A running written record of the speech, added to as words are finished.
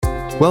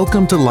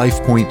Welcome to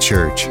LifePoint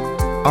Church.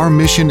 Our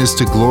mission is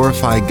to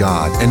glorify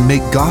God and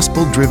make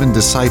gospel-driven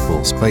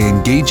disciples by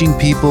engaging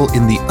people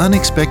in the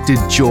unexpected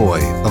joy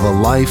of a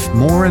life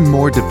more and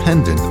more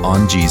dependent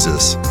on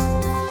Jesus.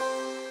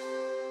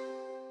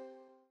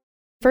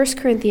 1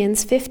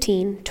 Corinthians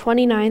 15,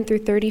 29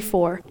 through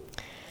 34.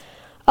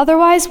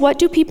 Otherwise, what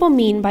do people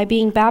mean by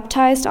being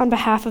baptized on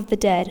behalf of the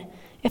dead?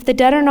 If the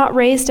dead are not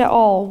raised at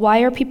all, why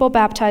are people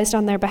baptized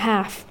on their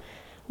behalf?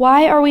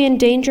 Why are we in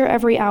danger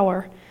every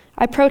hour?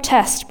 I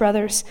protest,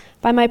 brothers,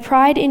 by my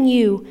pride in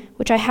you,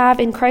 which I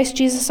have in Christ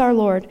Jesus our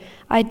Lord,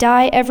 I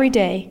die every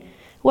day.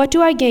 What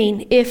do I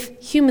gain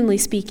if, humanly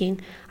speaking,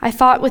 I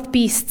fought with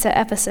beasts at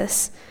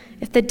Ephesus?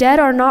 If the dead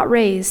are not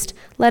raised,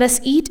 let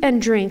us eat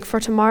and drink, for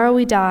tomorrow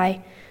we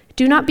die.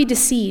 Do not be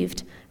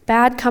deceived.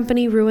 Bad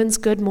company ruins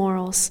good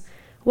morals.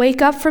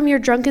 Wake up from your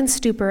drunken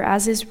stupor,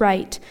 as is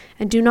right,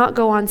 and do not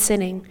go on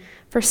sinning,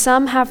 for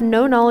some have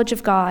no knowledge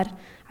of God.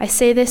 I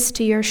say this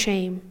to your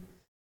shame.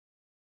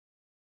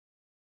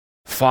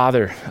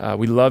 Father,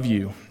 we love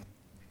you,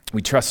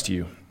 we trust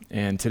you,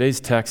 and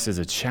today's text is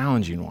a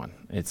challenging one.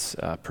 It's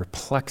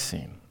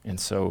perplexing, and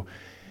so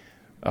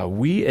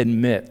we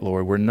admit,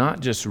 Lord, we're not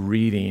just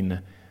reading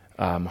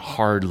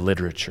hard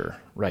literature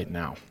right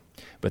now,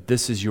 but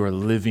this is your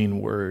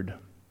living word.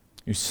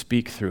 You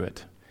speak through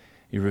it.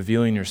 You're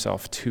revealing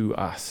yourself to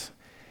us,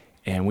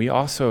 and we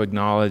also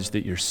acknowledge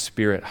that your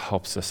Spirit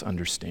helps us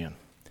understand.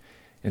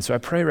 And so I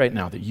pray right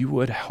now that you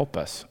would help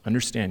us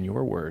understand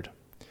your word,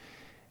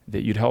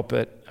 that you'd help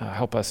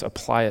us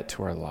apply it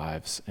to our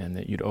lives, and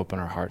that you'd open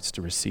our hearts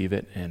to receive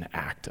it and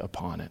act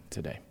upon it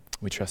today.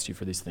 We trust you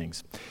for these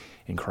things.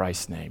 In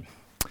Christ's name,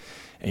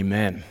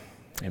 amen.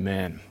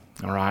 Amen.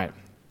 All right.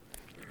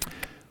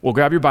 Well,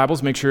 grab your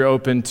Bibles. Make sure you're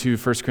open to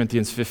 1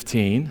 Corinthians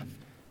 15.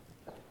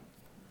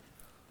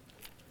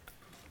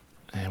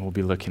 And we'll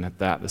be looking at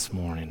that this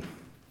morning.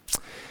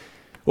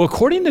 Well,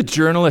 according to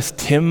journalist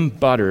Tim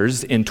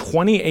Butters, in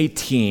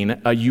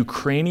 2018, a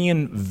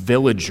Ukrainian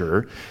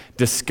villager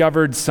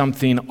discovered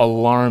something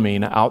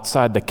alarming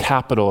outside the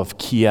capital of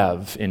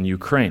Kiev in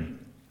Ukraine.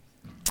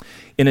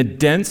 In a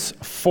dense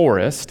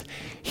forest,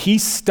 he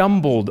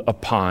stumbled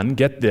upon,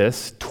 get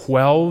this,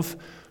 12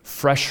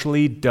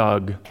 freshly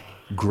dug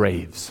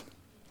graves.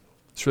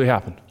 This really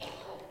happened.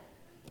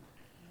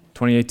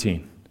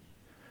 2018.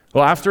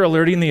 Well, after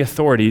alerting the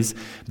authorities,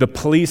 the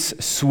police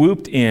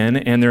swooped in,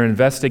 and their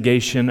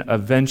investigation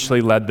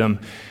eventually led them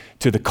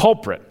to the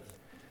culprit.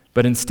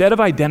 But instead of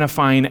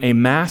identifying a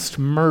masked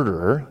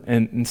murderer,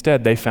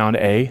 instead they found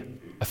a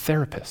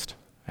therapist,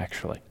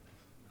 actually.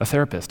 A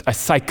therapist, a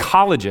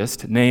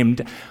psychologist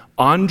named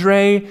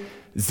Andrei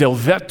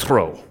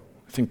Zelvetro.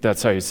 I think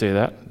that's how you say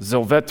that,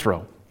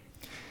 Zelvetro.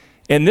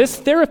 And this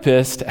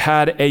therapist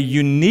had a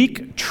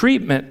unique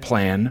treatment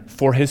plan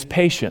for his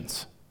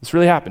patients. This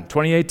really happened,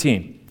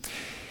 2018.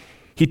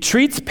 He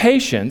treats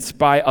patients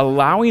by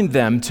allowing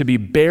them to be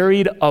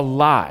buried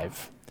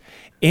alive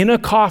in a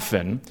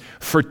coffin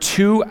for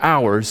 2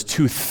 hours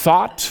to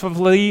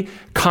thoughtfully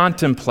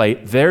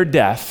contemplate their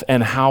death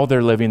and how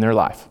they're living their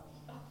life.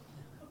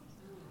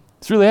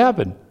 It's really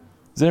happened.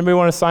 Does anybody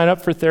want to sign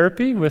up for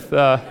therapy with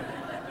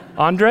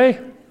Andre?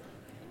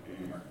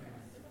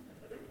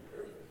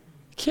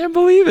 Can't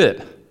believe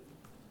it.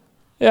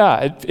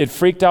 Yeah, it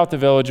freaked out the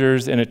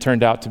villagers, and it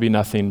turned out to be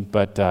nothing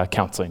but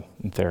counseling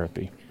and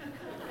therapy.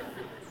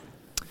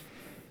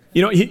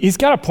 You know, he's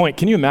got a point.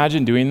 Can you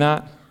imagine doing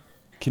that?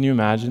 Can you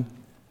imagine?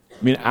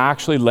 I mean,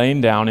 actually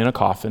laying down in a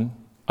coffin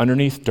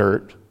underneath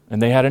dirt,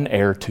 and they had an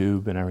air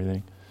tube and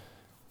everything,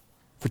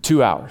 for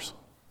 2 hours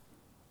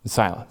in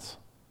silence.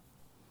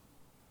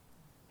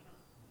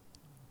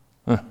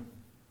 Huh.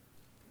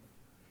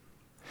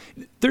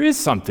 There is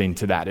something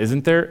to that,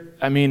 isn't there?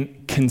 I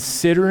mean,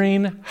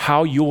 considering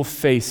how you'll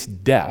face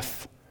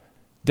death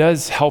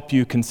does help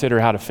you consider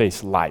how to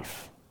face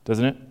life,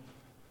 doesn't it?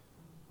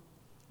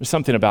 There's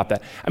something about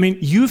that. I mean,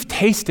 you've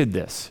tasted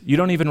this. You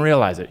don't even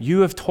realize it. You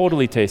have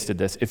totally tasted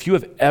this. If you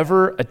have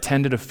ever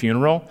attended a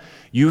funeral,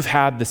 you've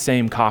had the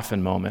same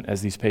coffin moment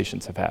as these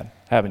patients have had,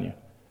 haven't you?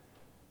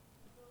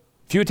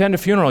 If you attend a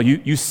funeral,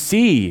 you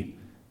see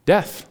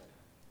death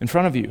in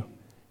front of you.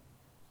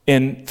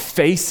 And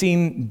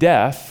facing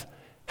death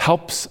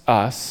helps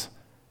us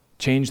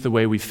change the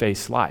way we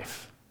face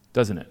life,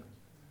 doesn't it?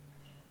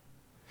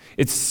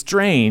 It's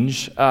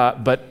strange,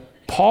 but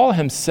Paul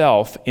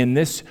himself, in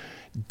this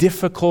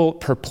difficult,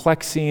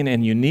 perplexing,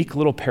 and unique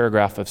little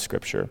paragraph of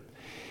Scripture,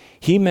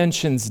 he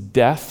mentions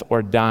death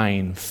or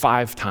dying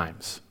 5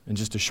 times in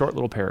just a short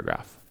little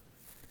paragraph.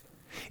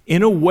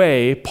 In a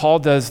way, Paul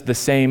does the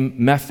same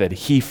method.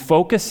 He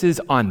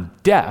focuses on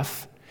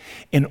death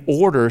in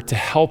order to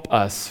help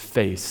us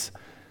face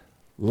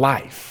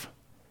life.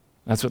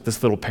 That's what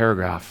this little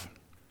paragraph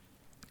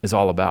is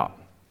all about.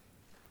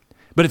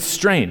 But it's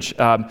strange.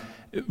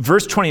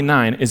 Verse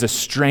 29 is a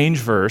strange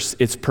verse.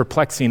 It's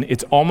perplexing.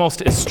 It's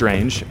almost as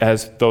strange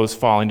as those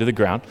falling to the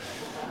ground.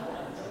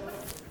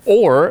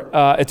 Or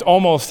it's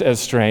almost as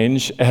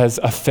strange as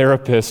a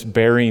therapist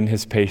burying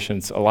his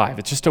patients alive.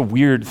 It's just a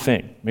weird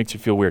thing. Makes you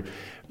feel weird.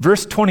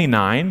 Verse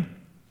 29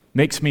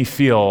 makes me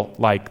feel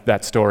like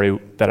that story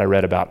that I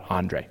read about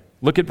Andre.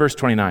 Look at verse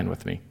 29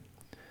 with me.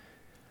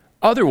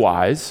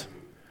 Otherwise,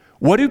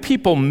 what do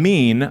people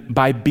mean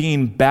by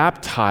being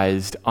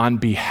baptized on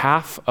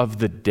behalf of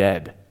the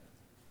dead?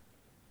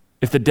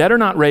 If the dead are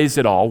not raised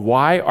at all,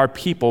 why are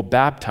people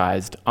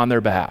baptized on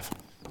their behalf?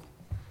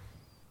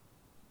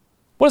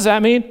 What does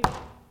that mean?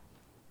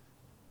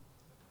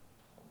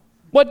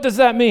 What does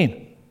that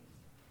mean?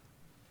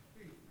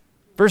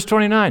 Verse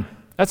 29.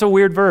 That's a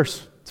weird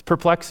verse. It's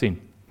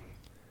perplexing.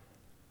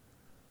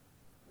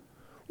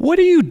 What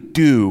do you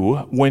do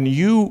when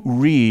you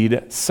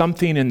read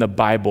something in the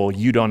Bible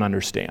you don't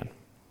understand?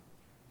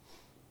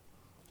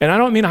 And I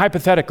don't mean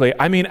hypothetically.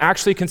 I mean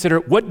actually consider,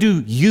 what do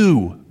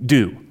you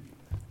do?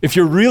 If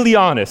you're really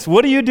honest,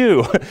 what do you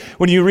do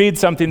when you read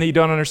something that you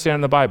don't understand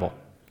in the Bible?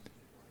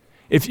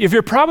 If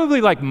you're probably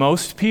like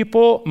most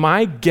people,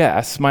 my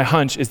guess, my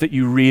hunch is that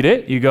you read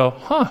it, you go,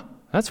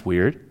 that's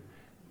weird,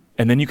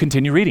 and then you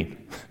continue reading.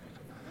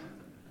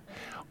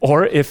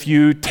 Or if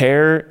you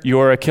tear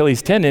your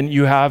Achilles tendon,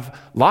 you have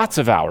lots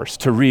of hours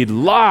to read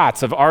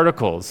lots of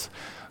articles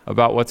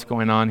about what's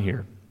going on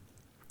here.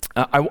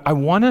 I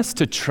want us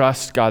to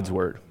trust God's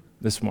word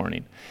this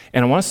morning.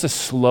 And I want us to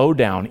slow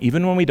down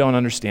even when we don't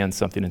understand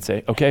something and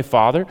say, okay,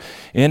 Father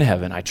in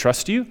heaven, I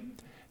trust you.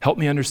 Help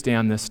me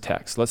understand this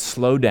text. Let's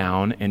slow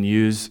down and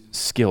use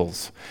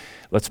skills.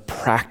 Let's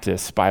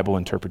practice Bible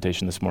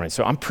interpretation this morning.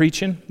 So I'm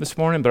preaching this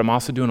morning, but I'm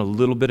also doing a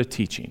little bit of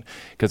teaching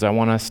because I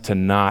want us to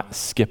not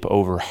skip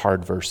over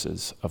hard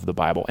verses of the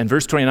Bible. And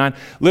verse 29,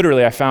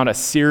 literally I found a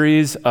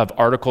series of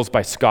articles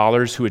by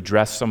scholars who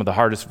address some of the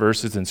hardest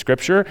verses in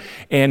Scripture,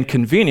 and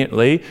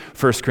conveniently,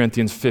 1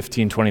 Corinthians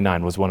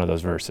 15:29 was one of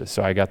those verses.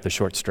 So I got the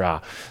short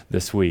straw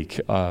this week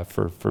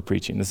for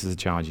preaching. This is a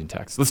challenging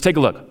text. Let's take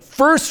a look.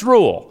 First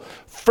rule,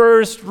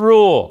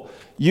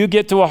 you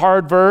get to a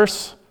hard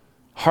verse,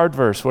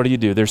 what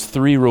do? There's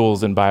 3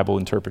 rules in Bible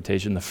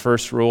interpretation. The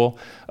first rule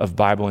of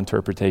Bible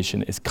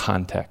interpretation is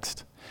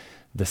context.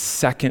 The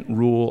second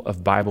rule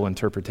of Bible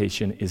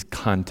interpretation is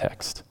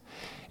context.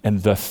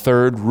 And the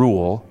third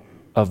rule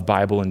of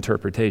Bible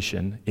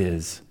interpretation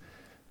is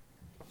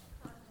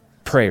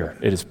prayer.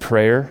 It is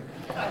prayer.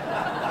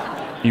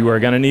 You are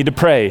going to need to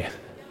pray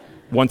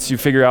once you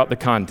figure out the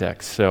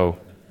context. So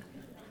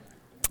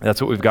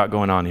that's what we've got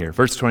going on here.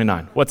 Verse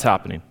 29, what's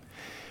happening?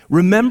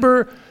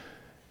 Remember,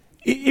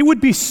 it would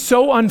be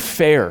so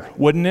unfair,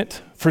 wouldn't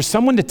it, for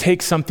someone to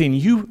take something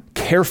you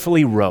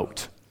carefully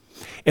wrote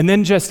and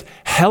then just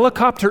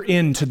helicopter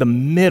into the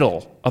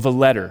middle of a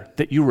letter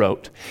that you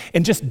wrote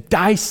and just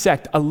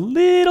dissect a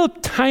little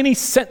tiny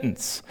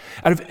sentence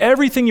out of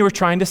everything you were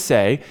trying to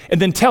say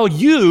and then tell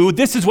you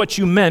this is what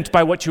you meant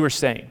by what you were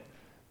saying.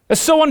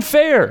 That's so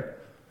unfair.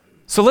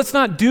 So let's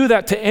not do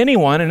that to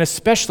anyone, and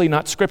especially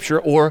not Scripture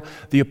or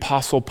the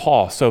Apostle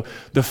Paul. So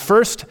the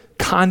first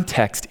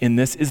context in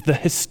this is the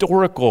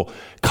historical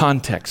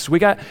context. We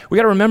got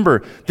to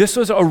remember, this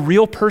was a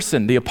real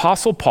person, the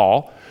Apostle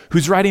Paul,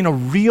 who's writing a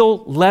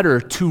real letter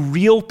to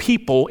real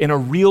people in a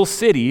real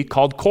city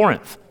called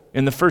Corinth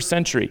in the first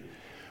century,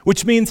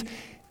 which means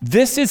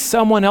this is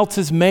someone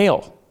else's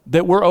mail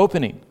that we're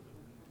opening,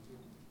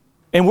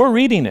 and we're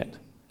reading it.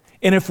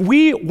 And if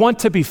we want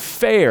to be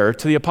fair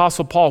to the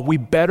Apostle Paul, we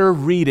better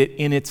read it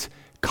in its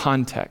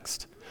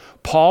context.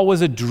 Paul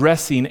was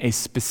addressing a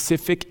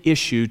specific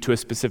issue to a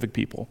specific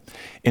people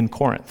in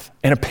Corinth.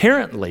 And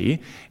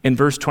apparently, in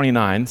verse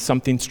 29,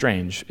 something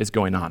strange is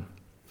going on.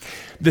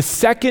 The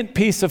second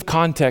piece of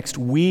context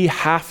we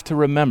have to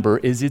remember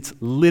is its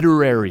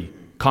literary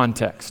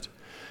context.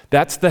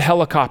 That's the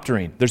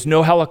helicoptering. There's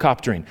no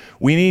helicoptering.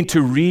 We need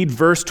to read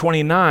verse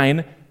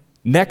 29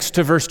 next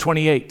to verse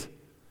 28,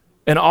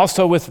 and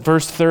also with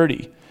verse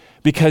 30.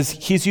 Because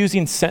he's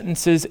using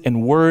sentences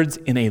and words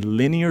in a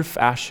linear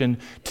fashion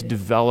to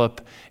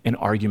develop an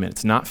argument.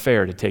 It's not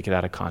fair to take it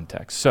out of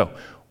context. So,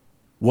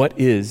 what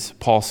is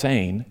Paul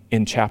saying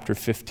in chapter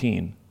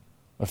 15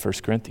 of 1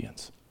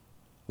 Corinthians?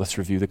 Let's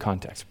review the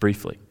context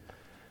briefly.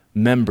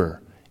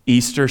 Remember,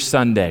 Easter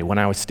Sunday, when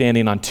I was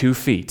standing on 2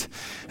 feet,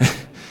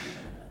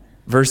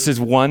 verses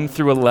 1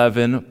 through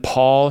 11,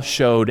 Paul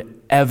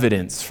showed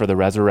evidence for the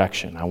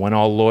resurrection. I went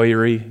all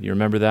lawyery. You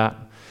remember that?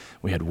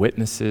 We had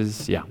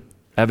witnesses. Yeah.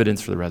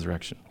 Evidence for the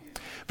resurrection.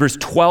 Verse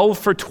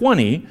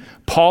 12-20,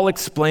 Paul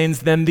explains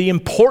then the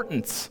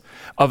importance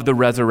of the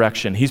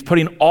resurrection. He's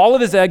putting all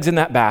of his eggs in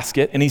that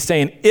basket, and he's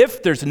saying,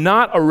 if there's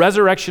not a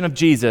resurrection of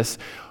Jesus,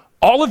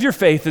 all of your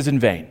faith is in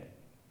vain.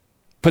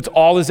 Puts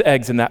all his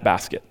eggs in that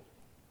basket.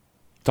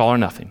 It's all or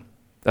nothing.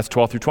 That's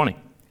 12-20.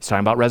 He's talking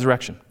about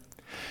resurrection.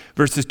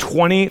 Verses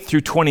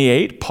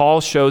 20-28, Paul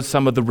shows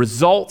some of the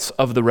results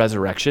of the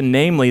resurrection,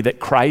 namely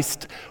that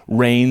Christ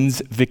reigns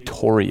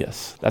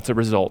victorious. That's a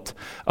result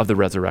of the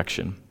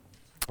resurrection.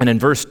 And in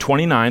verse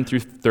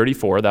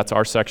 29-34, that's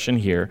our section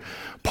here,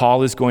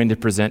 Paul is going to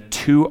present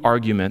 2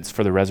 arguments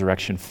for the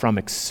resurrection from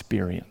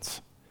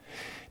experience.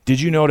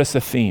 Did you notice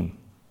a theme?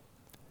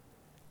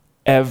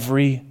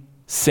 Every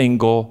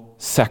single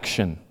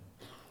section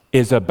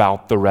is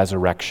about the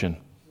resurrection.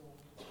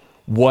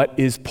 What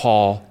is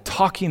Paul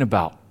talking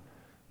about?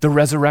 the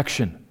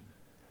resurrection.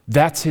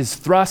 That's his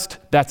thrust,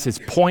 that's his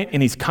point,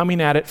 and he's coming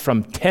at it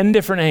from 10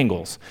 different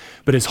angles.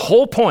 But his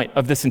whole point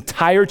of this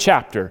entire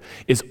chapter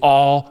is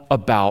all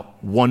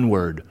about one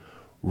word,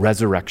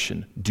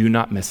 resurrection. Do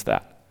not miss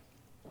that.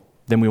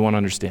 Then we want to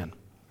understand.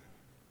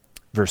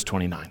 Verse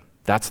 29.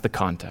 That's the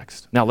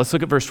context. Now let's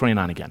look at verse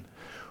 29 again.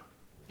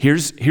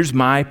 Here's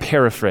my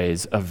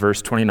paraphrase of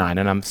verse 29,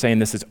 and I'm saying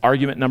this is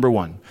argument number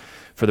one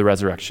for the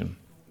resurrection.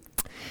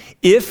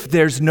 If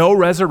there's no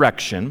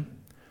resurrection,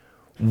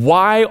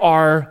 why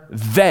are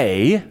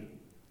they,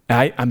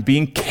 I'm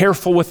being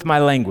careful with my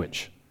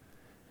language.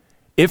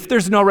 If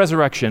there's no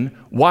resurrection,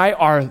 why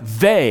are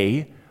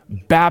they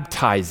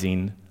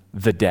baptizing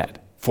the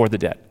dead, for the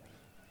dead?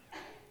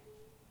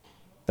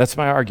 That's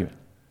my argument.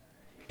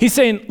 He's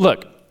saying,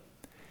 look,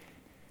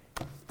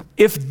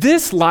 if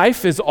this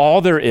life is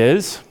all there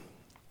is,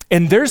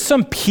 and there's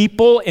some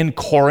people in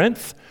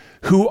Corinth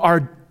who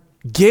are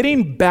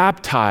getting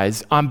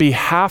baptized on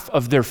behalf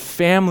of their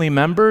family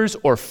members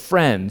or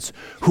friends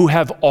who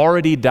have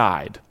already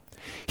died,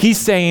 he's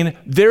saying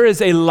there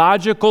is a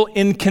logical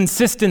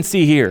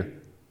inconsistency here.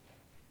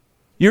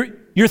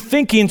 Your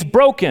thinking's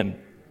broken.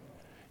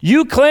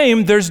 You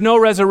claim there's no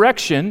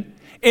resurrection,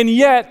 and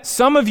yet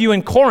some of you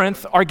in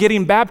Corinth are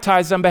getting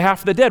baptized on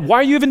behalf of the dead. Why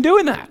are you even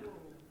doing that?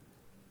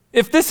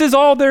 If this is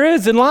all there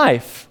is in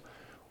life,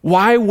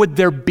 why would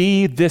there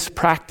be this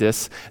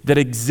practice that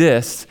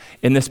exists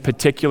in this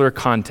particular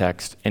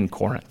context in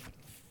Corinth?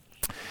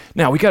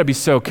 Now, we got to be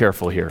so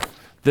careful here.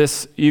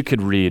 This you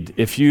could read.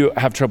 If you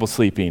have trouble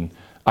sleeping,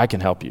 I can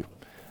help you.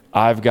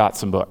 I've got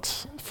some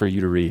books for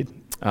you to read.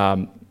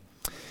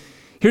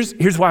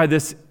 Here's why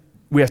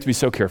we have to be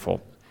so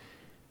careful.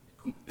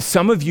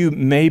 Some of you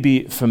may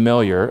be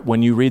familiar,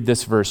 when you read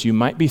this verse, you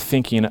might be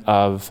thinking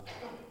of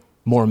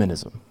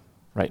Mormonism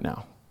right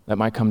now. That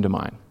might come to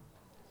mind.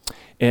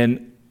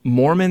 And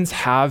Mormons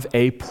have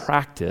a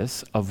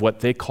practice of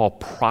what they call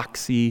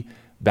proxy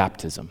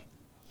baptism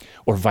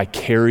or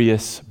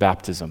vicarious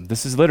baptism.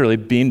 This is literally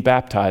being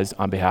baptized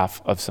on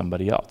behalf of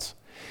somebody else.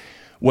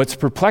 What's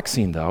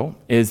perplexing, though,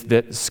 is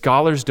that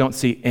scholars don't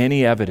see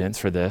any evidence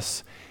for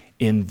this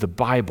in the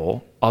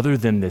Bible other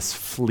than this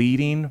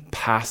fleeting,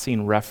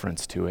 passing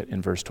reference to it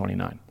in verse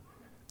 29.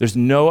 There's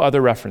no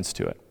other reference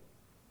to it.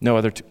 No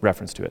other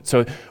reference to it.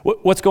 So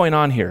what's going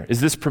on here?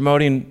 Is this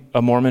promoting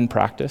a Mormon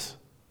practice?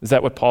 Is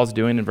that what Paul's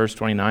doing in verse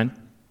 29?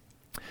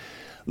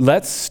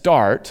 Let's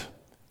start,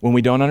 when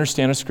we don't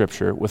understand a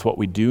scripture, with what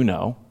we do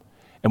know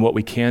and what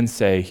we can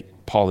say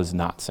Paul is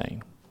not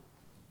saying.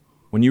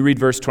 When you read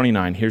verse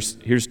 29,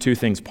 here's two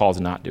things Paul's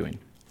not doing.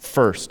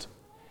 First,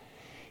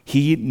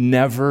 he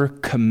never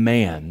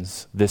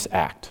commands this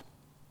act.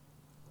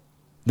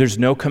 There's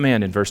no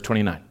command in verse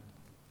 29.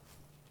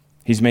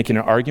 He's making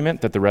an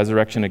argument that the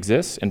resurrection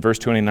exists. In verse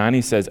 29,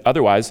 he says,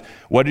 otherwise,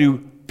 what do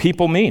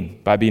people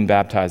mean by being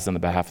baptized on the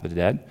behalf of the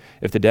dead?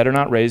 If the dead are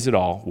not raised at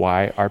all,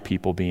 why are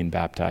people being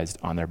baptized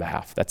on their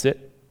behalf? That's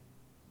it.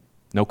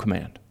 No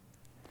command.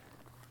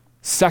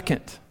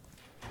 Second,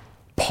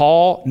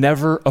 Paul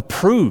never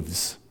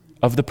approves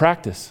of the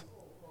practice.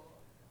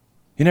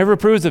 He never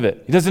approves of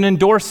it. He doesn't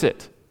endorse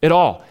it at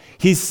all.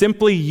 He's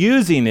simply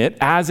using it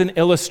as an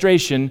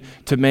illustration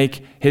to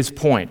make his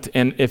point.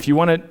 And if you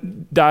want to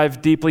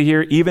dive deeply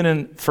here, even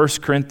in 1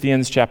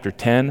 Corinthians chapter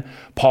 10,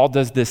 Paul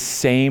does this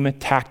same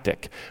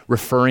tactic,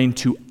 referring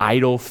to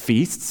idol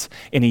feasts,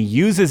 and he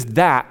uses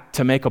that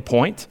to make a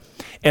point,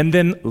 and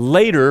then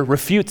later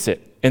refutes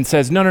it and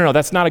says, no,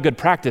 that's not a good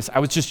practice. I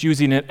was just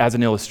using it as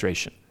an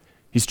illustration.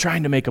 He's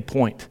trying to make a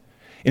point,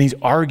 and he's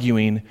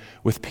arguing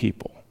with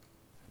people.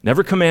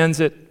 Never commands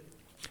it,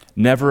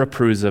 never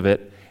approves of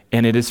it,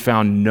 and it is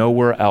found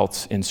nowhere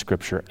else in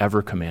Scripture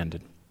ever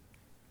commanded.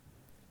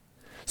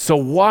 So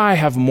why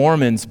have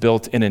Mormons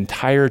built an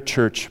entire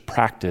church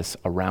practice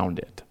around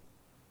it?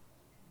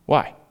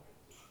 Why?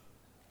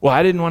 Well,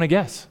 I didn't want to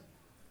guess.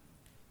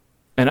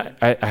 And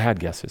I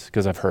had guesses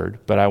because I've heard,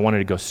 but I wanted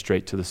to go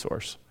straight to the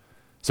source.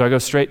 So I go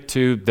straight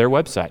to their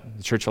website,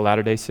 the Church of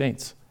Latter-day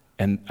Saints,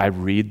 and I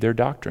read their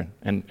doctrine.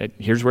 And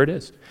here's where it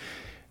is.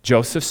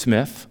 Joseph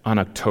Smith, on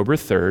October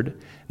 3rd,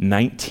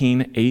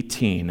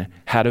 1918,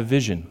 had a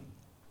vision.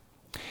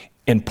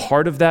 And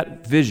part of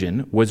that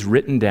vision was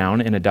written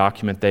down in a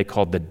document they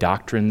called the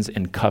Doctrines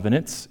and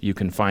Covenants. You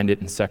can find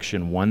it in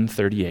section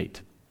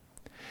 138.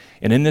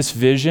 And in this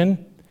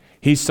vision,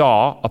 he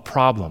saw a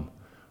problem.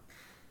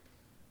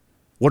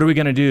 What are we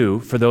going to do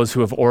for those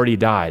who have already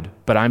died?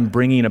 But I'm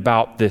bringing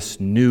about this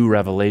new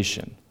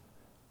revelation.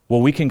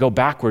 Well, we can go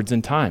backwards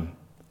in time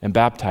and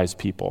baptize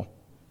people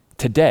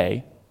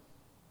today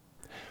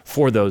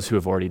for those who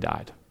have already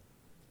died.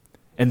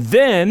 And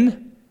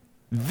then,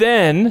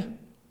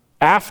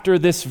 after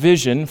this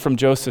vision from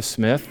Joseph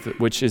Smith,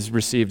 which is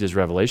received as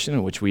revelation,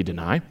 and which we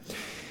deny,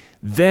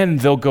 then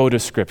they'll go to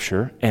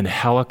Scripture and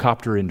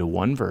helicopter into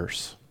one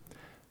verse,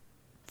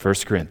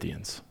 1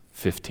 Corinthians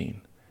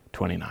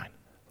 15:29.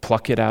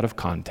 Pluck it out of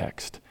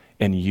context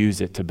and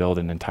use it to build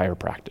an entire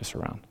practice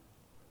around.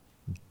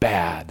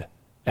 Bad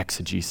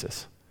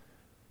exegesis.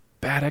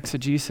 Bad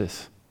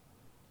exegesis.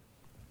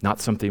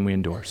 Not something we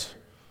endorse.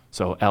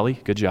 So Ellie,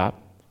 good job,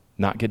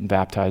 not getting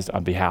baptized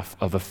on behalf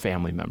of a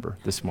family member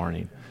this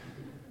morning.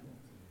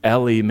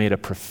 Ellie made a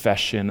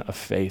profession of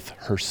faith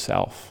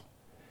herself.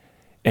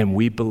 And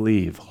we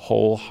believe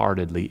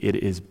wholeheartedly it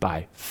is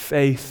by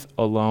faith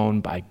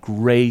alone, by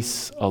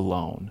grace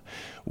alone,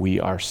 we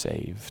are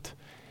saved.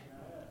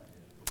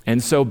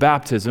 And so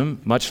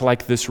baptism, much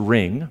like this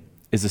ring,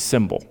 is a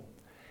symbol.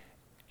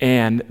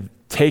 And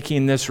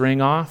taking this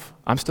ring off,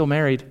 I'm still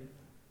married.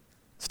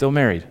 Still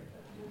married.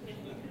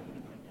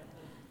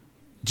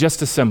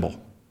 Just a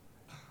symbol.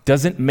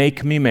 Doesn't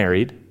make me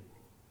married,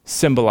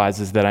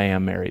 symbolizes that I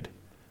am married.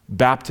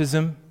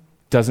 Baptism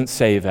doesn't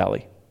save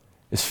Ellie.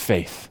 It's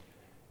faith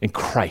in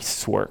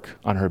Christ's work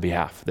on her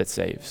behalf that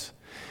saves.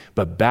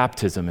 But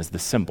baptism is the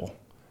symbol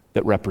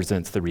that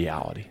represents the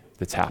reality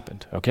that's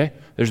happened, okay?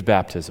 There's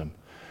baptism.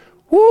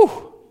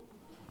 Woo!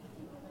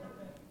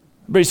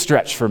 Everybody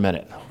stretch for a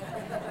minute.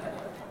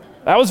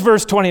 That was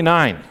verse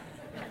 29.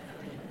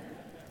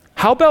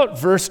 How about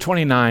verse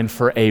 29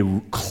 for a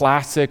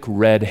classic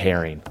red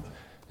herring,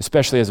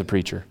 especially as a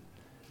preacher?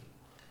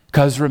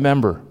 Because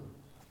remember,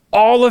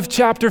 all of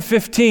chapter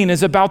 15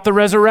 is about the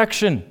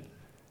resurrection.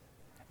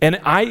 And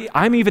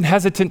I'm even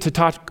hesitant to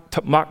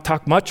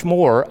talk much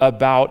more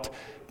about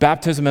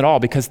baptism at all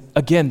because,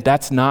 again,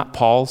 that's not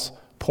Paul's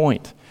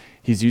point.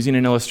 He's using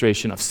an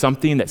illustration of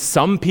something that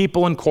some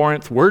people in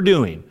Corinth were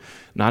doing,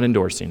 not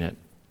endorsing it.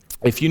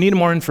 If you need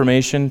more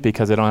information,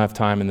 because I don't have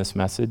time in this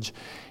message,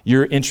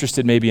 you're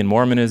interested maybe in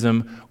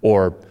Mormonism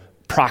or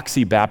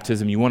proxy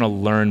baptism, you want to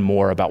learn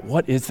more about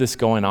what is this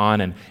going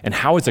on and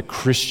how as a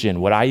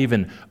Christian would I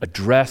even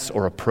address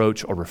or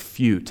approach or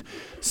refute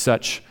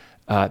such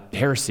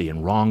heresy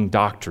and wrong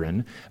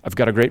doctrine, I've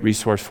got a great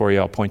resource for you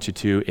I'll point you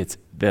to.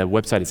 The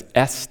website is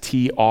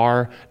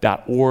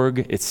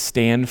str.org. It's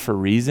Stand for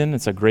Reason.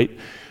 It's a great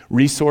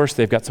resource.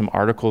 They've got some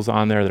articles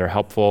on there that are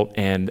helpful,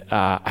 and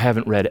I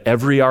haven't read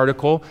every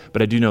article,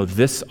 but I do know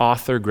this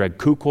author, Greg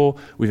Kukul.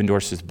 We've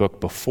endorsed his book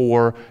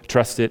before.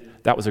 Trust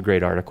it. That was a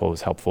great article. It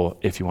was helpful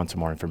if you want some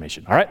more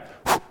information. All right?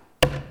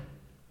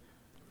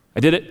 I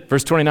did it.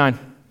 Verse 29.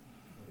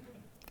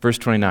 Verse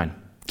 29.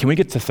 Can we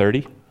get to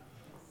 30?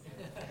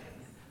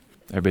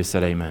 Everybody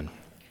said amen.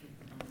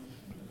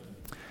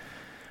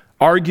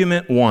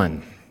 Argument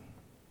 1.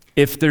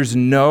 If there's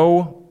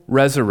no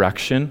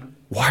resurrection,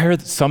 why are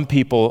some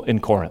people in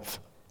Corinth,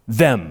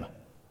 why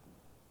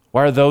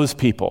are those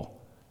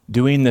people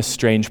doing this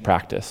strange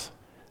practice?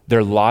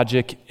 Their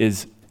logic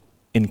is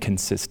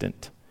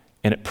inconsistent,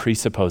 and it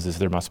presupposes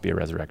there must be a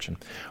resurrection.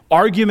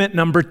 Argument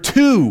number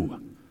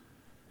 2.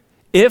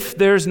 If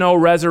there's no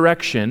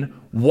resurrection,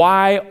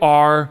 why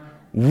are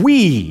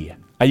we?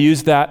 I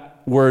use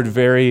that word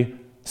very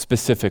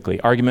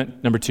specifically.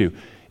 Argument number 2.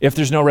 If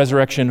there's no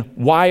resurrection,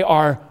 why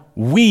are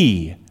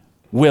we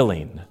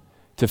willing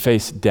to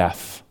face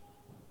death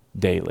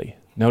daily?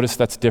 Notice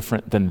that's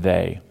different than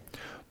they.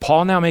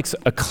 Paul now makes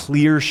a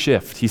clear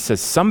shift. He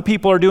says, some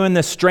people are doing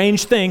this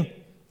strange thing,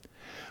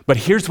 but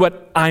here's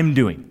what I'm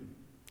doing.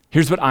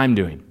 Here's what I'm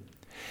doing.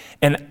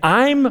 And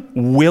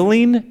I'm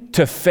willing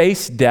to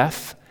face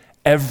death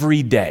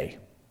every day.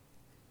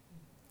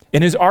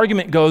 And his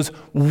argument goes,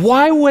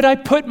 why would I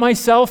put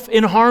myself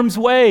in harm's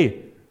way?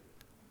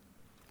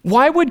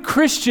 Why would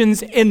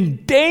Christians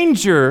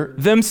endanger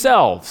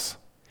themselves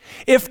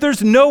if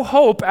there's no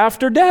hope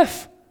after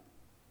death?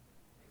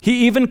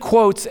 He even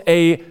quotes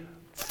a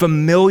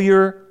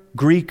familiar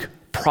Greek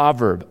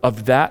proverb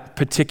of that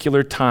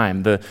particular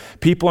time. The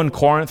people in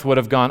Corinth would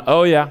have gone,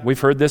 oh yeah, we've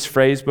heard this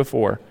phrase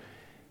before.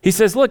 He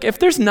says, look, if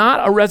there's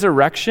not a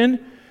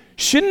resurrection,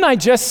 shouldn't I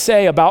just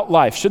say about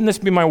life, shouldn't this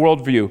be my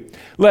worldview?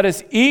 Let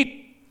us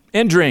eat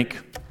and drink,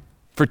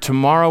 for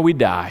tomorrow we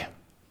die.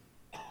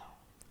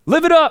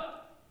 Live it up.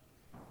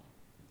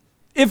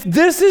 If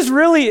this is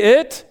really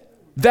it,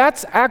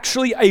 that's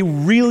actually a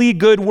really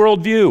good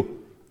worldview.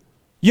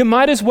 You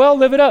might as well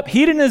live it up.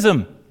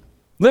 Hedonism.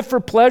 Live for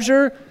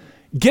pleasure.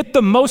 Get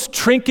the most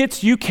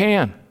trinkets you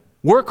can.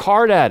 Work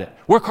hard at it.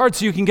 Work hard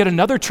so you can get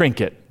another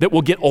trinket that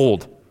will get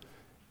old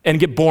and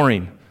get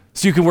boring.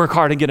 So you can work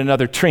hard and get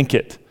another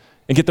trinket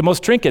and get the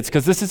most trinkets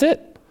because this is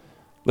it.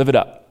 Live it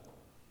up.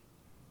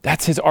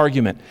 That's his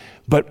argument.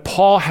 But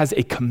Paul has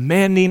a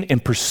commanding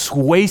and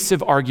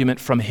persuasive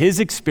argument from his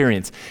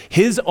experience,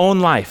 his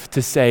own life,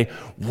 to say,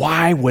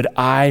 why would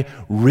I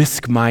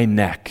risk my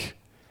neck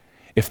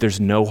if there's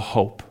no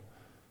hope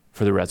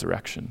for the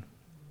resurrection?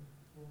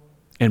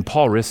 And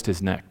Paul risked his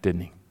neck,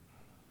 didn't he?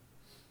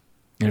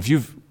 And if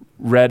you've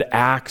read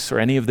Acts or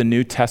any of the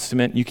New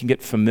Testament, you can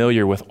get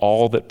familiar with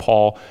all that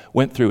Paul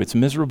went through. It's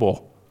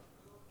miserable.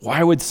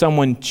 Why would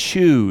someone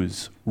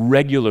choose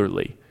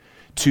regularly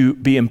to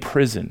be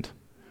imprisoned?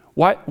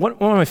 One of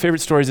my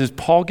favorite stories is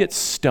Paul gets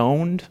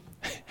stoned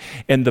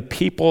and the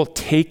people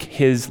take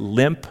his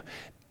limp,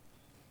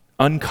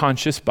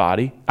 unconscious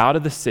body out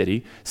of the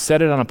city,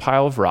 set it on a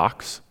pile of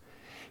rocks.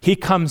 He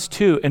comes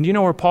to, and do you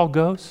know where Paul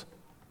goes?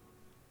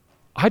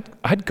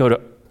 I'd go to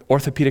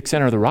Orthopedic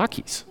Center of the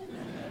Rockies.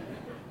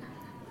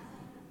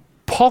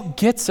 Paul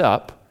gets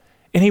up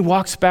and he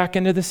walks back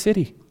into the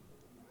city.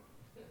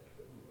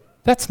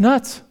 That's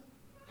nuts.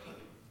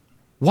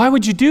 Why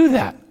would you do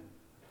that?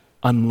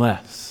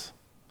 Unless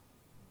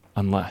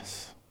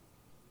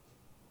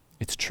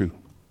it's true.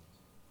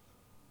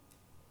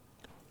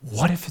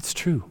 What if it's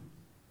true?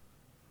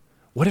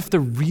 What if there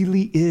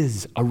really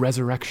is a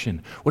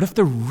resurrection? What if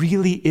there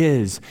really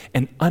is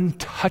an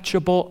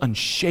untouchable,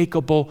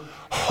 unshakable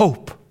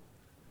hope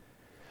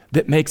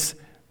that makes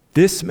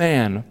this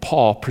man,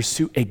 Paul,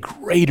 pursue a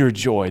greater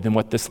joy than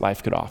what this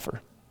life could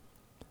offer?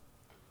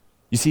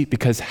 You see,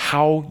 because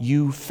how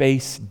you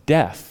face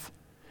death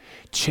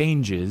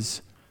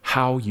changes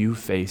how you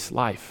face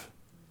life,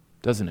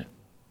 doesn't it?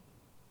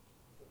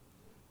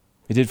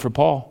 It did for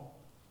Paul.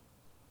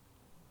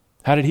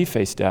 How did he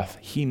face death?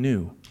 He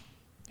knew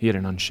he had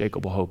an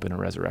unshakable hope in a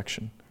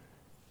resurrection.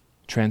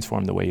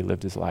 Transformed the way he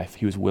lived his life.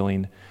 He was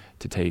willing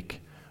to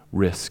take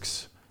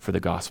risks for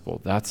the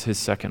gospel. That's his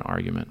second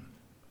argument.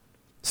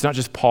 It's not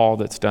just Paul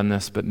that's done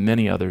this, but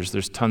many others.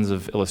 There's tons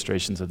of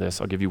illustrations of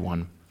this. I'll give you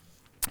one.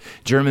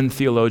 German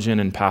theologian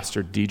and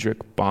pastor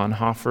Dietrich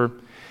Bonhoeffer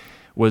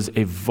was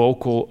a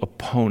vocal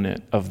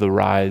opponent of the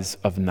rise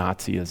of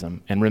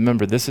Nazism. And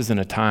remember, this is in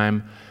a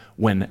time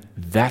when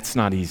that's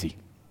not easy.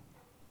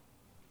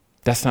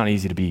 That's not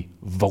easy to be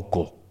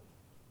vocal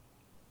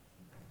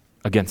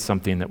against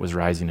something that was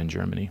rising in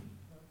Germany.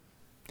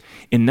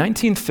 In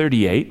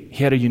 1938,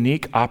 he had a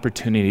unique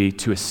opportunity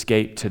to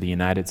escape to the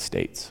United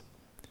States.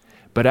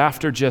 But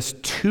after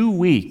just 2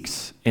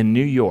 weeks in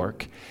New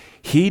York,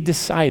 he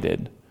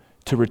decided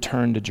to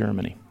return to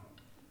Germany.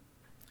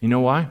 You know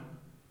why?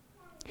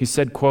 He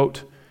said,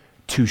 quote,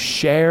 "To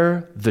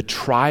share the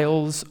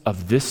trials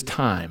of this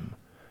time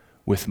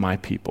with my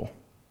people."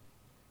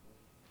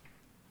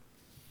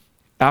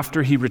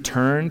 After he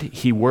returned,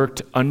 he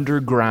worked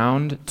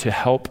underground to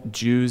help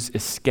Jews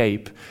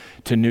escape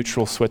to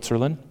neutral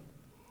Switzerland.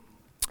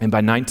 And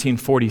by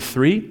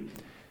 1943,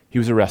 he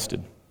was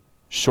arrested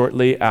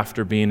shortly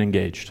after being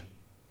engaged.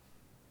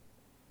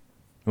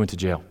 He went to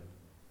jail.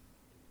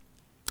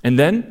 And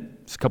then,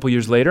 just a couple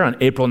years later, on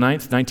April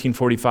 9th,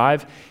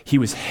 1945, he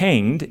was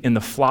hanged in the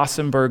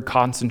Flossenburg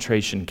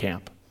concentration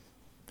camp.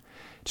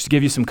 Just to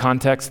give you some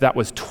context, that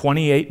was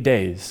 28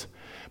 days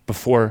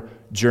before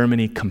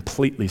Germany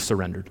completely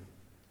surrendered.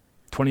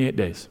 28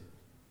 days.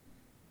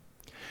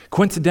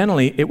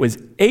 Coincidentally, it was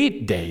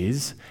 8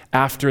 days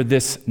after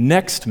this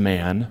next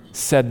man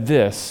said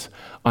this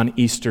on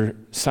Easter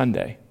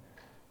Sunday.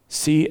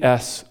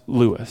 C.S.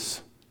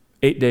 Lewis,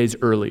 8 days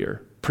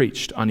earlier,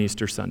 preached on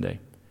Easter Sunday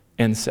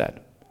and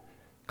said,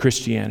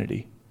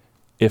 "Christianity,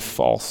 if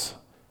false,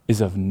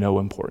 is of no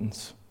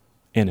importance,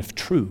 and if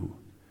true,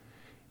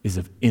 is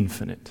of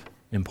infinite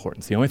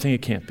importance. The only thing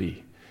it can't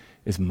be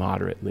is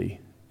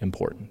moderately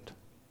important."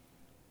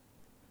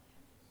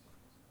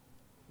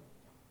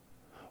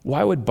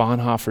 Why would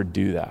Bonhoeffer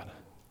do that?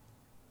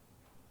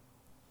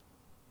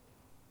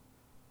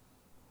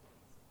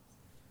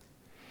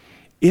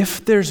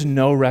 If there's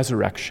no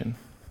resurrection,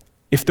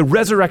 if the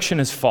resurrection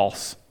is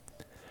false,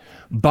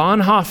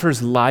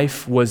 Bonhoeffer's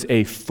life was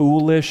a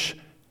foolish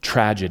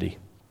tragedy,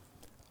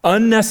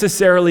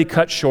 unnecessarily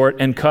cut short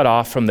and cut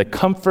off from the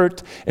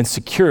comfort and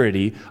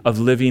security of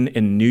living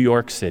in New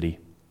York City.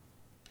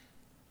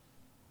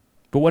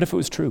 But what if it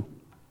was true?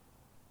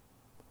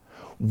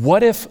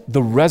 What if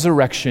the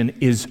resurrection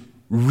is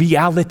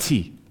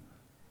reality?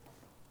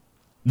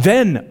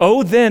 Then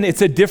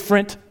it's a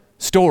different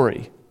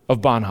story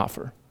of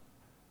Bonhoeffer.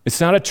 It's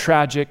not a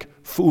tragic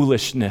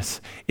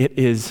foolishness. It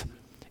is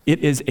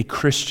a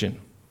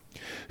Christian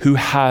who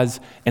has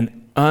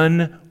an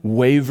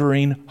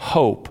unwavering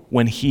hope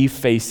when he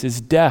faces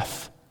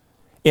death.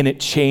 And it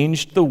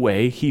changed the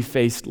way he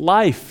faced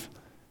life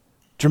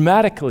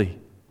dramatically.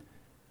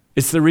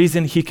 It's the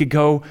reason he could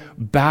go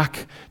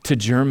back to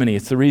Germany.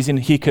 It's the reason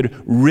he could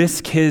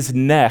risk his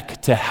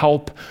neck to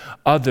help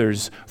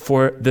others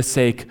for the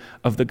sake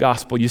of the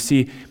gospel. You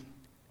see,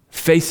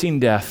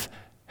 facing death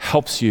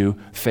helps you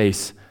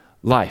face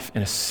life,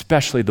 and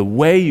especially the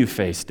way you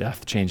face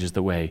death changes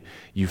the way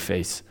you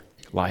face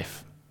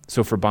life.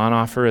 So for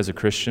Bonhoeffer as a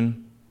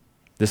Christian,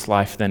 this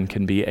life then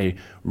can be a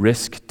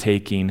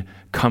risk-taking,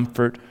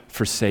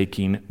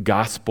 comfort-forsaking,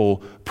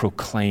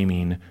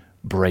 gospel-proclaiming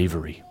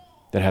bravery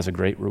that has a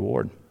great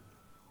reward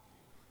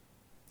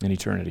in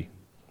eternity.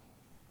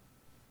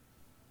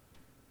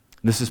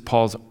 This is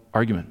Paul's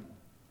argument.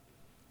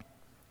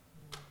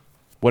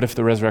 What if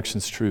the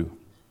resurrection's true?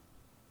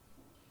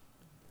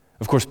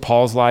 Of course,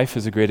 Paul's life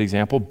is a great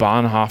example.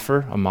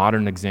 Bonhoeffer, a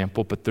modern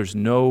example, but there's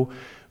no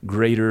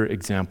greater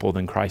example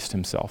than Christ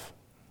himself.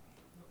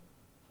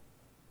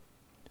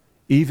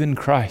 Even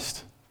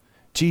Christ,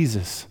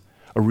 Jesus,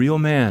 a real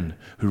man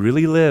who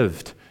really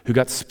lived, who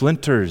got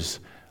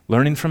splinters,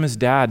 learning from his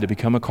dad to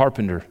become a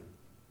carpenter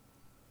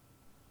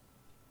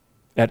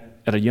at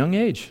a young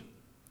age,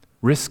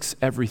 risks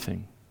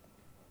everything,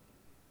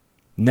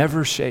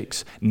 never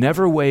shakes,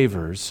 never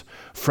wavers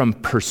from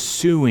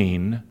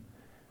pursuing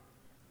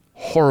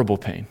horrible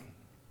pain,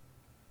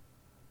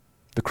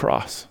 the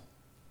cross.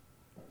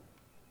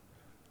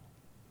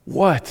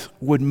 What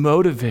would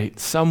motivate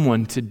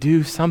someone to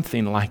do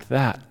something like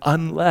that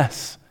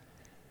unless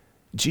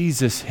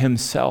Jesus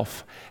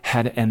himself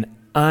had an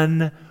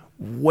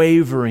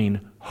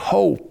unwavering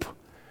hope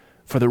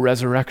for the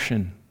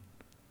resurrection.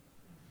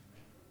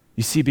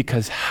 You see,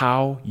 because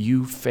how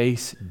you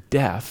face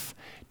death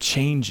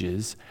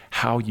changes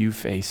how you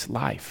face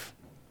life.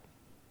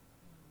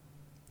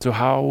 So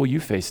how will you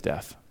face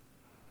death?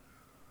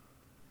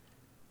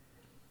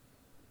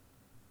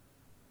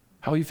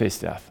 How will you face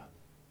death?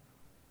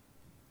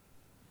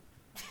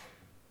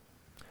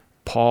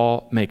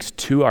 Paul makes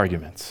two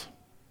arguments.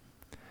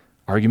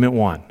 Argument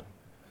one,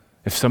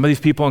 if some of these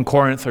people in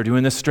Corinth are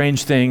doing this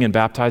strange thing and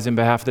baptizing on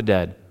behalf of the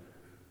dead,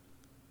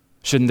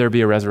 shouldn't there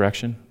be a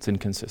resurrection? It's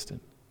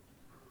inconsistent.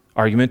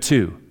 Argument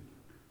two,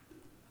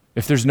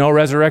 if there's no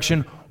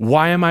resurrection,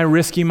 why am I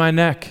risking my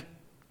neck?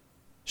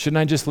 Shouldn't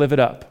I just live it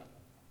up?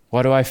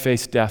 Why do I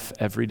face death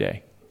every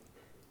day?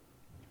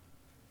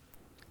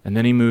 And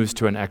then he moves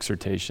to an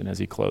exhortation as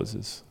he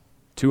closes.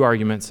 Two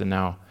arguments and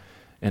now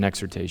an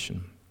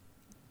exhortation.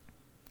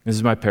 This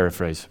is my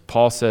paraphrase.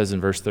 Paul says in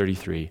verse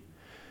 33,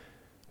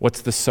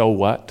 what's the so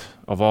what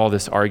of all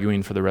this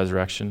arguing for the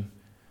resurrection?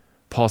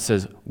 Paul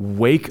says,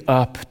 wake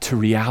up to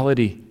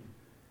reality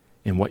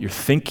in what you're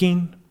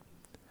thinking,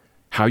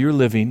 how you're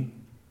living,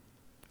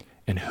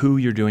 and who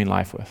you're doing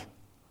life with.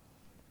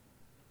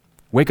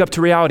 Wake up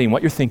to reality in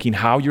what you're thinking,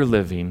 how you're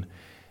living,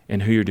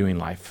 and who you're doing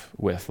life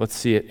with. Let's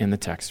see it in the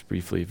text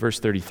briefly. Verse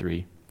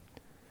 33.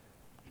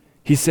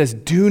 He says,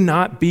 do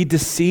not be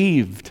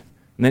deceived.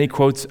 And then he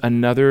quotes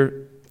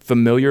another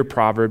familiar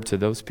proverb to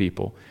those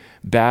people.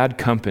 Bad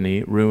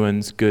company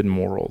ruins good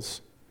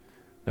morals.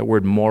 That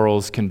word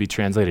morals can be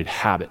translated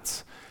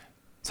habits.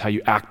 It's how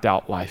you act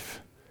out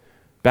life.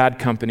 Bad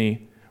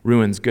company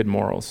ruins good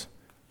morals.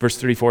 Verse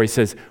 34, he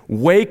says,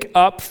 wake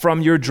up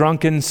from your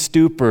drunken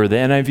stupor. The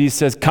NIV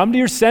says, come to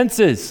your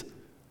senses.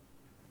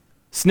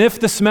 Sniff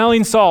the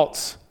smelling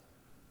salts.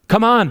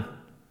 Come on,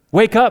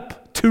 wake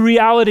up to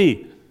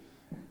reality.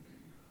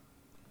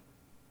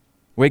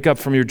 Wake up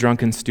from your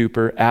drunken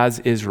stupor, as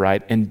is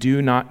right, and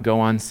do not go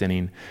on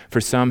sinning,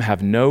 for some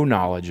have no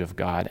knowledge of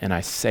God, and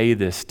I say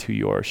this to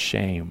your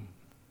shame.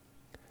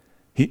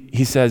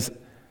 He says,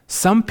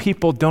 some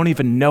people don't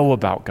even know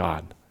about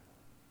God,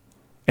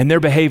 and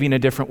they're behaving a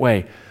different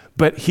way.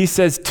 But he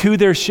says, to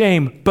their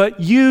shame, but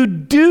you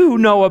do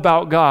know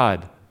about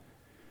God.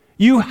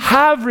 You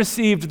have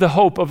received the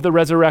hope of the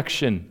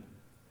resurrection.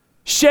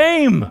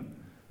 Shame!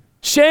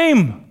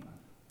 Shame!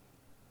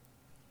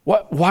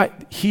 Why?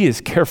 He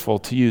is careful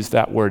to use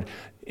that word,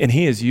 and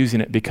he is using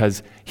it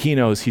because he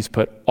knows he's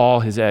put all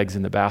his eggs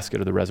in the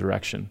basket of the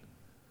resurrection.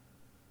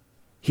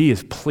 He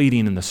is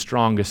pleading in the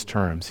strongest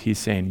terms. He's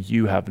saying,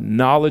 you have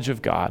knowledge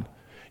of God.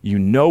 You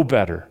know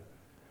better.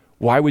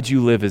 Why would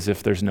you live as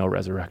if there's no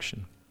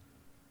resurrection?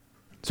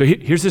 So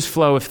here's this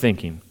flow of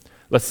thinking.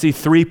 Let's see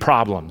three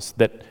problems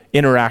that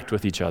interact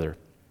with each other.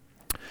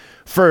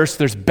 First,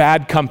 there's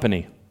bad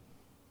company.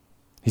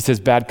 He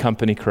says bad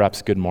company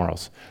corrupts good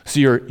morals. So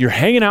you're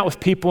hanging out with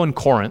people in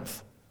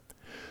Corinth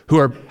who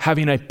are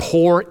having a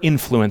poor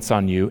influence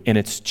on you, and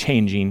it's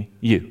changing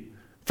you.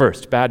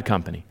 First, bad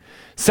company.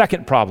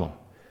 Second problem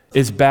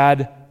is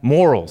bad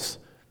morals.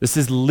 This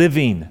is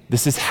living.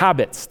 This is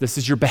habits. This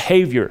is your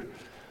behavior.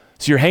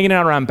 So you're hanging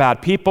out around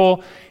bad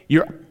people.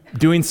 You're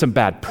doing some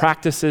bad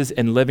practices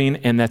and living,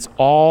 and that's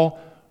all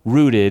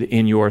rooted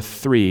in your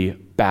three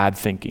bad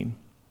thinking.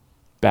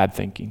 Bad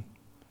thinking.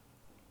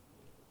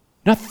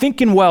 Not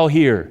thinking well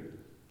here.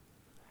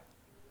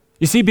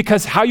 You see,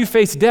 because how you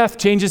face death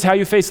changes how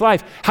you face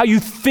life. How you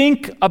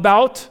think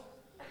about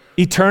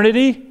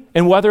eternity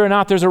and whether or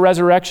not there's a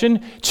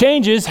resurrection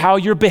changes how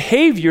your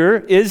behavior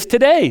is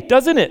today,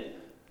 doesn't it?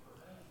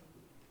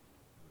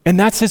 And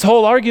that's his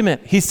whole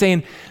argument. He's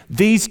saying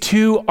these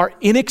two are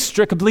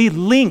inextricably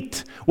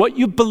linked. What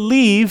you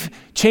believe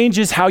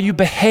changes how you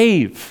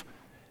behave.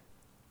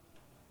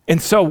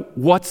 And so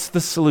what's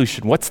the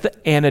solution? What's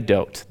the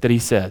antidote that he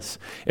says?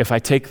 If I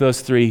take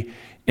those three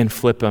and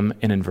flip them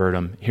and invert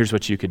them, here's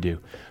what you could do.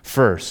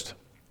 First,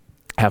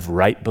 have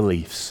right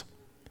beliefs.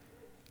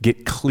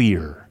 Get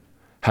clear.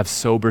 Have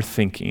sober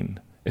thinking,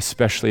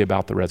 especially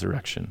about the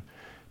resurrection.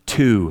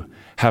 2,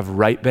 have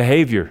right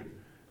behavior.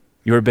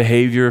 Your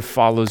behavior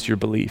follows your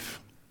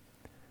belief.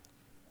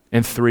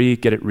 And 3,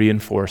 get it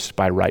reinforced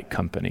by right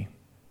company.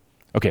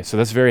 Okay, so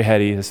that's very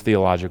heady, that's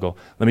theological.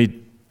 Let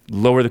me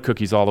lower the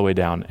cookies all the way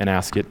down and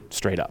ask it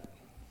straight up.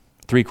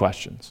 3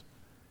 questions.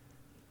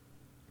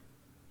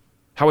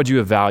 How would you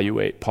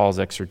evaluate Paul's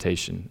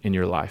exhortation in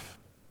your life?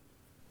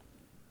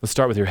 Let's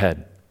start with your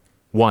head.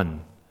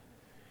 1,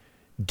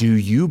 do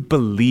you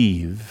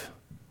believe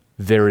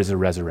there is a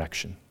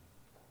resurrection?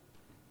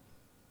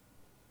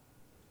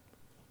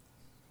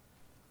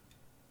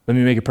 Let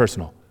me make it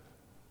personal.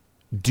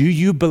 Do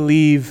you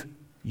believe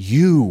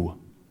you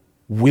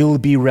will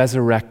be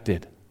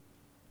resurrected?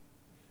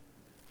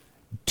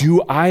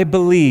 Do I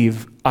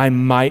believe I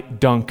might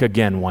dunk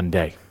again one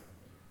day?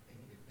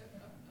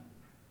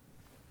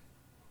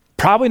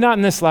 Probably not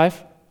in this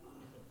life.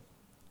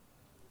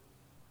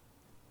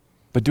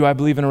 But do I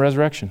believe in a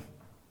resurrection?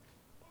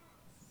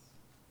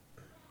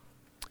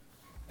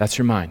 That's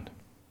your mind.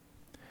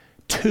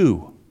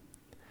 2,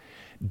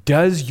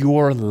 does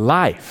your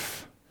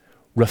life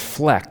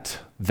reflect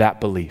that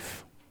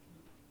belief?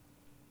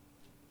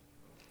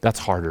 That's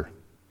harder.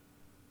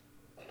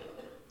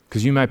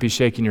 Because you might be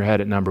shaking your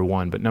head at number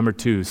 1, but number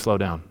 2, slow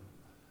down.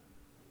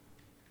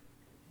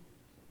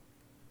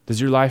 Does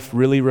your life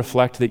really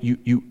reflect that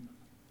you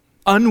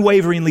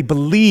unwaveringly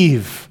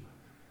believe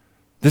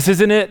this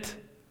isn't it?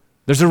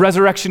 There's a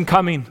resurrection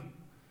coming.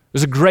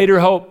 There's a greater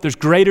hope. There's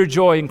greater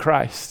joy in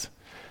Christ.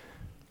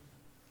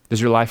 Does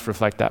your life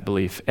reflect that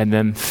belief? And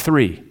then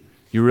 3,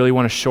 you really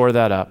want to shore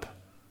that up.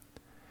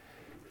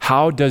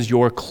 How does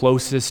your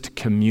closest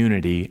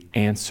community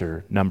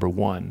answer number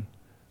 1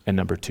 and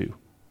number 2?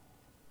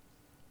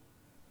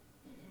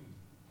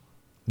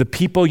 The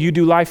people you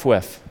do life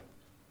with.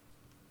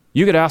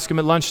 You could ask them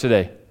at lunch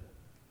today.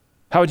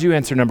 How would you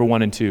answer number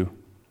 1 and 2?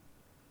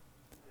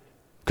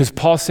 Because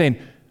Paul's saying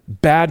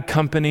bad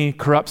company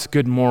corrupts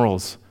good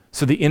morals.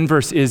 So the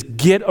inverse is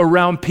get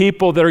around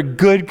people that are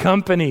good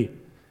company.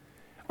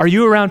 Are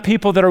you around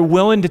people that are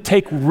willing to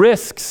take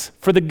risks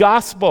for the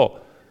gospel?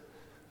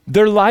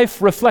 Their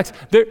life reflects.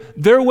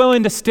 They're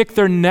willing to stick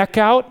their neck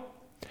out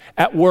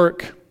at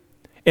work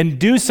and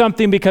do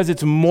something because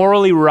it's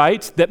morally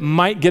right that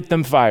might get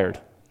them fired.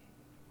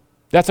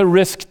 That's a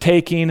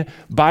risk-taking,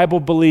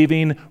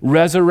 Bible-believing,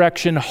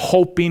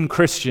 resurrection-hoping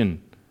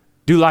Christian.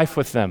 Do life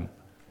with them.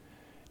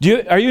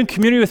 Are you in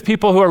community with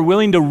people who are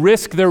willing to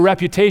risk their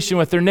reputation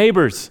with their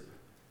neighbors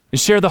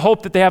and share the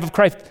hope that they have of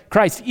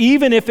Christ,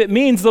 even if it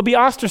means they'll be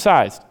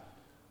ostracized?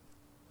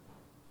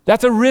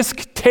 That's a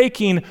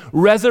risk-taking,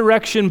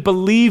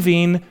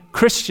 resurrection-believing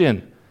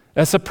Christian.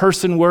 That's a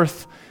person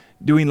worth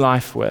doing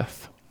life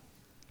with.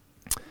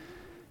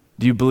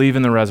 Do you believe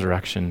in the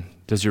resurrection?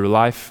 Does your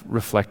life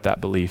reflect that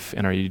belief?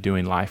 And are you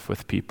doing life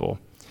with people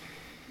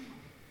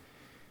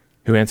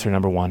who answer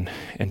number 1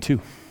 and 2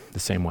 the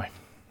same way?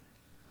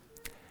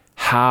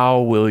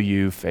 How will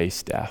you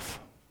face death?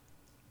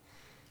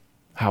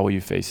 How will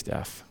you face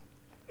death?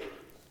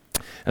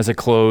 As I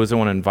close, I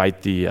want to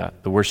invite the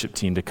worship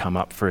team to come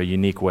up for a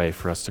unique way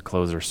for us to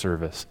close our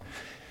service.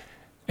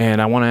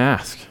 And I want to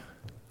ask,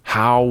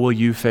 how will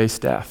you face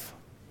death?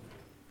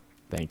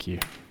 Thank you.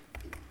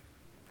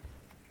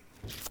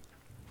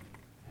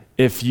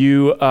 If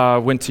you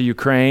went to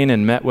Ukraine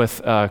and met with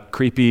a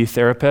creepy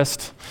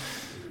therapist,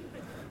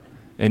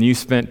 and you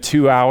spent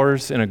 2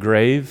 hours in a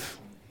grave,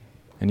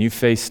 and you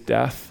faced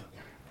death,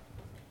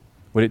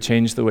 would it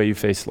change the way you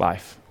face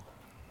life?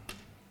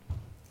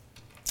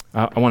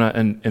 I want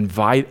to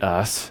invite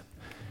us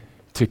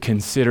to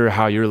consider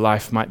how your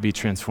life might be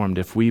transformed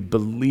if we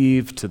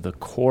believe to the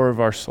core of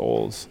our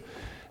souls,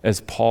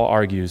 as Paul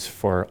argues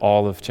for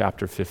all of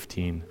chapter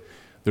 15,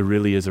 there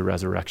really is a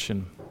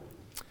resurrection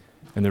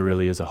and there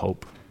really is a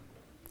hope.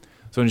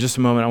 So in just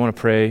a moment, I want to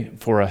pray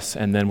for us,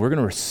 and then we're going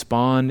to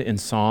respond in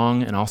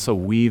song and also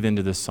weave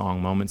into this song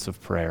moments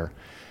of prayer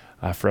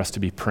for us to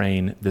be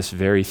praying this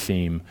very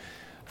theme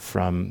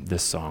from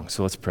this song.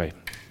 So let's pray.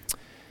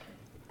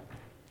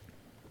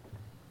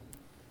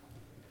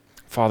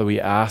 Father, we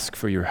ask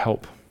for your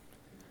help.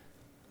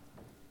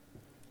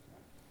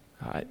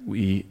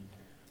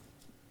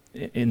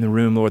 In the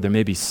room, Lord, there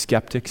may be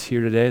skeptics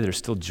here today that are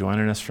still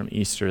joining us from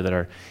Easter that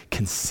are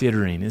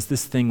considering, is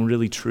this thing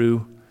really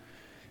true?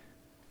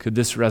 Could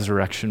this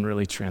resurrection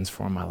really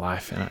transform my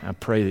life? And I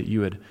pray that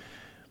you would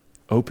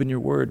open your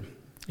word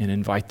and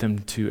invite them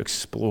to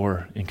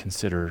explore and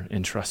consider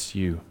and trust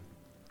you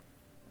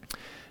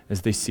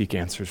as they seek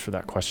answers for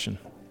that question.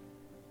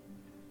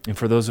 And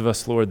for those of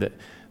us, Lord,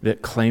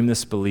 that claim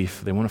this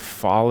belief, they want to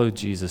follow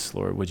Jesus,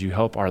 Lord, would you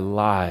help our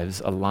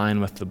lives align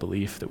with the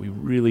belief that we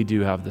really do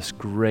have this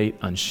great,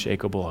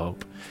 unshakable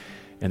hope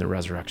in the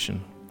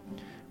resurrection?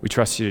 We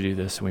trust you to do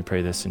this, and we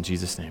pray this in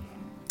Jesus' name.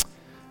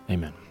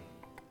 Amen.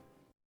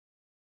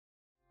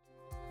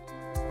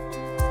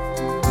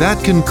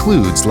 That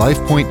concludes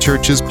LifePoint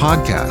Church's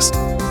podcast.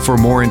 For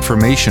more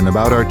information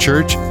about our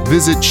church,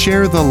 visit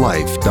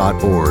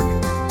sharethelife.org.